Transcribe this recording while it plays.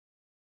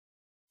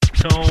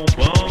I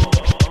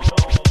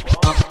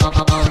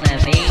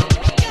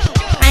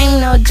ain't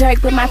no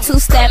jerk, but my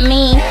two-step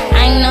mean.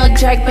 I ain't no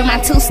jerk, but my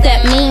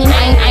two-step mean.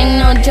 I ain't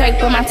no jerk,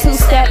 but my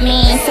two-step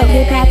mean. So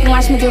get back and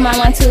watch me do my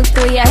 1, 2,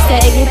 3. I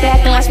said get back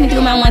and watch me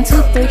do my 1,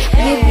 2, 3.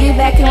 Get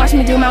back and watch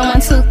me do my 1,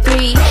 2,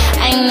 3.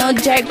 I ain't no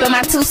jerk, but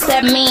my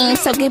two-step mean.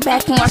 So get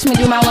back and watch me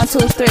do my 1, 2,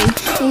 3.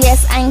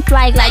 Yes, I ain't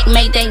fly like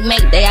Mayday,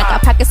 Mayday. I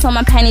got pockets on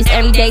my panties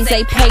every day's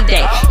a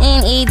payday.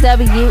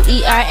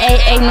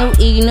 N-E-W-E-R-A-A, new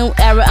E, new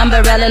era,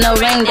 umbrella, no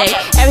rain day.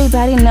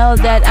 Everybody know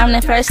that I'm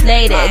the first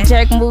lady.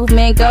 Jerk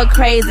movement, go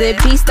crazy.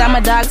 Beast, I'm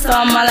a dog, so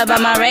I'm all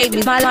about my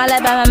rabies. All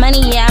about my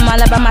money, yeah, I'm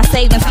all about my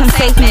savings. Come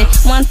save me.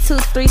 1, 2,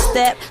 3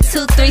 step,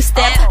 2, 3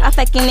 step. I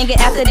fuck a nigga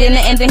after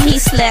dinner and then he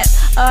slept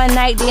all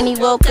night, then he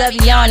woke up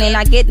yawning.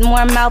 I get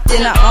more mouth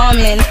than an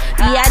almond.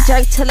 Yeah, I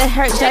jerk till it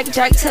hurt, jerk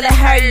till it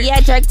hurt.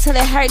 Yeah, jerk till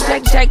it hurt,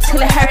 jerk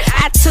till it hurt.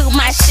 I took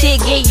my shit,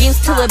 get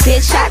used to it,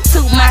 bitch. I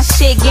took my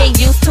shit, get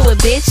used to it,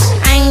 bitch.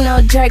 I ain't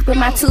no jerk, but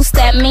my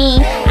two-step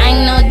mean. I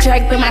ain't no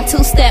jerk, but my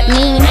two-step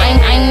mean.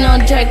 I ain't no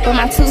jerk, but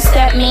my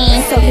two-step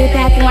mean. So get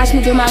back and watch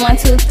me do my 1,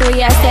 2,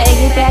 3. I said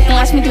get back and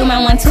watch me do my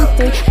 1, 2,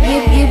 3.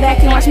 Get back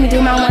and watch me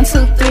do my 1,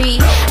 2, 3.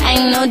 I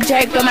ain't no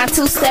jerk, but my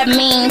two-step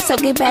mean. So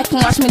get back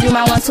and watch me do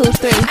my 1, 2,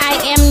 3.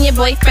 I am your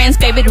boyfriend's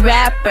favorite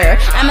rapper.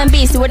 I'm a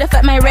beast, where the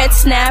fuck my red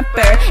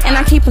snapper? And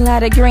I keep a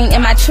lot of green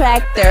in my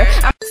tractor.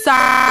 I'm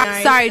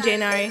Sorry, J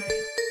Nari.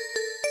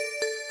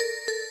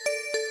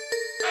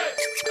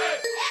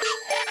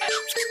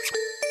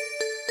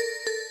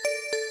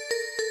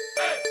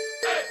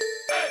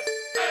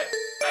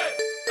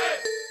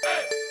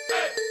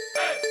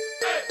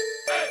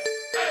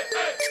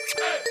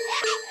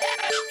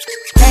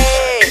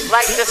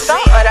 Like the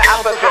start of the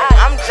alphabet,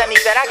 I'm Johnny,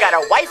 then I got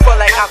a wife full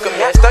like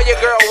alchemist. Throw your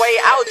girl way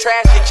out,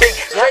 trash the chick,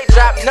 straight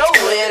drop, no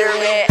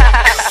littering.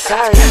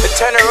 Sorry,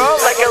 turn her on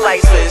like a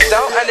light switch.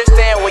 Don't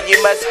understand what you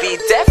must be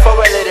deaf or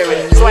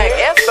illiterate. Swag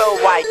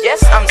F-O-Y, yes,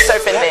 I'm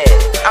surfing it.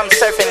 I'm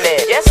surfing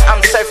it, yes,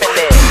 I'm surfing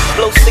it.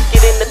 Blow sicker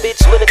than the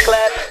bitch with a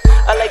clap.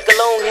 I like a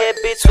long hair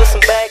bitch with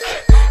some back.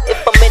 If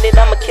I'm in it,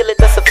 I'ma kill it,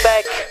 that's a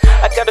fact.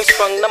 I got her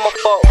sprung, now my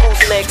fault,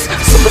 who's next?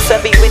 Super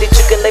savvy with it,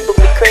 you can label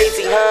me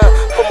crazy, huh?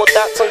 Put more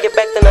dots on your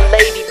back than a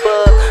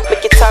ladybug.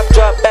 Make your top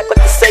drop back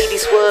like the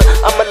Sadies would.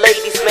 I'm a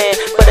ladies man,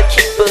 but I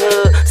keep a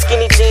hood.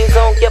 Skinny jeans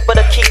on, yeah, but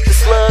I keep the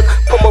slug.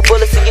 Put more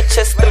bullets in your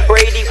chest than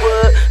Brady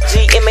would.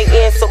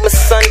 G-M-A-N, so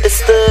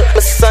misunderstood.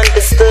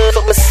 Misunderstood,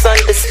 so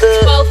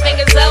misunderstood. Both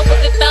fingers up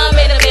with the thumb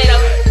in the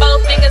middle.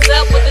 Both fingers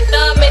up with the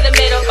thumb in the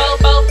middle.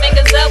 Both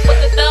fingers up with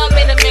the thumb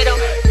in the middle.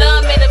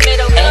 Thumb in the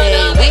middle.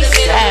 Thumb in the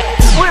middle.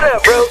 What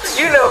up, bro?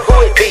 You know who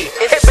it be.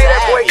 It be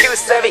that boy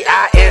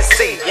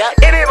Q7INC.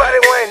 Anybody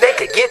want, they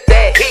could get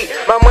that heat.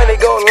 My money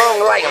go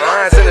long like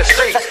lines in the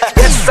street.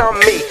 Yes, I'm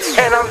me,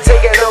 and I'm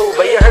taking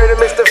over. You heard of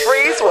Mr.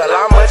 Freeze? Well,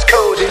 I'm much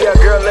colder. Your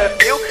girl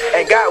left you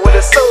and got with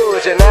a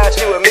soldier. Now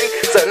she with me,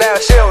 so now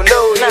she don't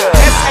know you.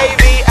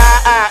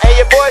 S-A-V-I-I, and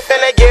your boy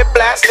finna get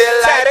blasted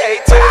like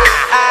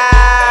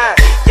A-2-I.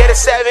 Yeah, the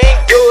 7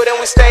 good, and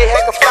we stay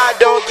hecka fly.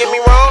 Don't get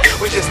me wrong,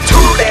 we just too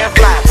damn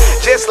fly.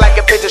 Just like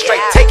a picture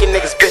straight, taking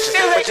niggas bitches.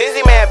 But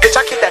Jizzy man, bitch,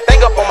 I keep that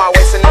thing up on my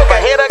waist. And if a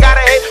hater got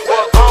a hit,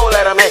 well, don't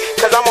let him hit.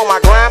 Cause I'm on my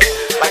grind,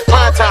 like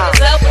prime time. Both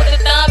fingers up with the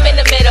thumb in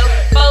the middle.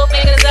 Both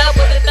fingers up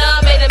with the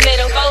thumb in the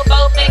middle.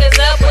 Both fingers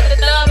up with the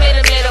thumb in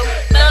the middle.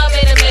 Thumb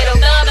in the middle.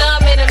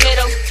 Thumb in the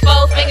middle.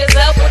 Both fingers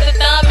up with the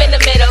thumb in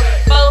the middle.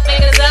 Both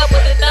fingers up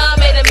with the thumb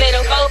in the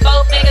middle.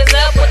 Both fingers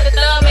up with the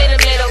thumb in the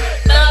middle.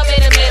 Thumb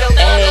in the middle.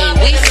 Thumb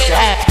in the middle.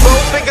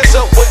 Both fingers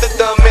up with the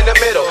thumb in the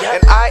middle.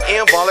 And I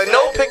am ballin',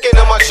 no picking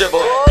on my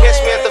dribble. Catch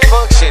me at the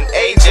function,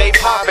 AJ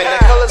poppin'. The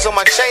colors on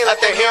my chain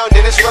like the hair on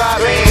Dennis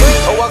Rodman.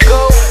 Oh, I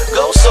go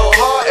so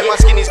hard, and my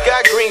skinnies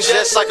got green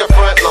just like a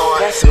front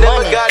lawn.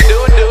 Never got do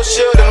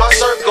shield in my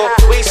circle.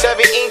 We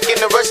savvy ink in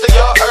the rest of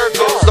y'all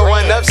Urkels.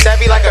 Throwing up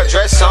savvy like a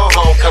dress on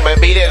homecoming.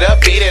 Beat it up,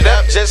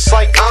 just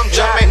like I'm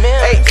jumping.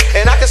 Hey,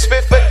 and I can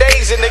spit for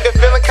days. A nigga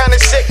feeling kinda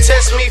sick,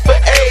 test me for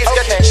AIDS.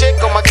 Got your chick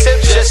on my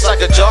tip just like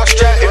a jaw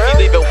strap. If you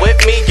leave it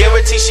with me,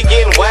 guarantee she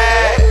getting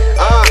whacked.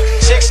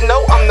 Chicks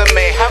know I'm the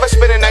man. Have her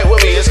spend a night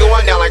with me. It's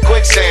going down like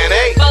quicksand,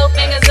 hey. Both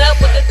fingers up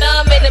with the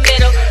thumb in the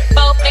middle.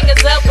 Both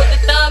fingers up with the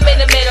thumb in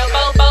the middle.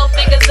 Both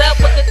fingers up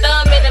with the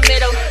thumb in the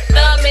middle.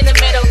 Thumb in the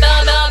middle.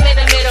 Thumb in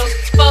the middle.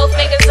 Both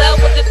fingers up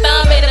with the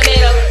thumb in the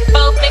middle.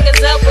 Both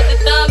fingers up with the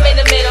thumb in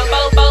the middle.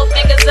 Both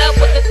fingers up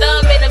with the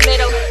thumb in the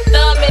middle.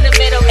 Thumb in the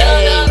middle.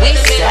 Thumb in the middle.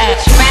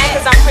 Mad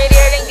cause I'm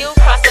prettier than you.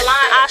 Cross the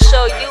line, I'll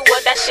show you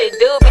what that shit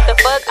do. Beat the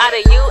fuck out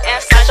of you and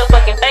smash your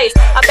fucking face.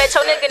 I bet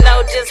your nigga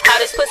know just how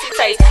this pussy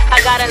tastes.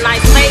 I got a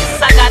nice face,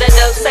 I got a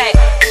dope sack.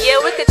 Yeah,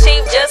 we could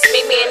cheat, just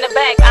meet me in the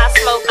back. I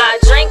smoke, I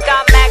drink,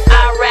 I mac,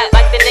 I rap.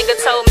 Like the nigga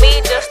told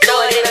me, just throw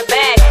it in a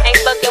bag.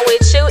 Ain't fucking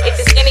with you if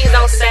the skinnies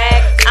don't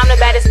sag. I'm the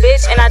baddest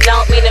bitch and I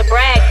don't mean to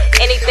brag.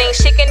 Anything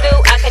she can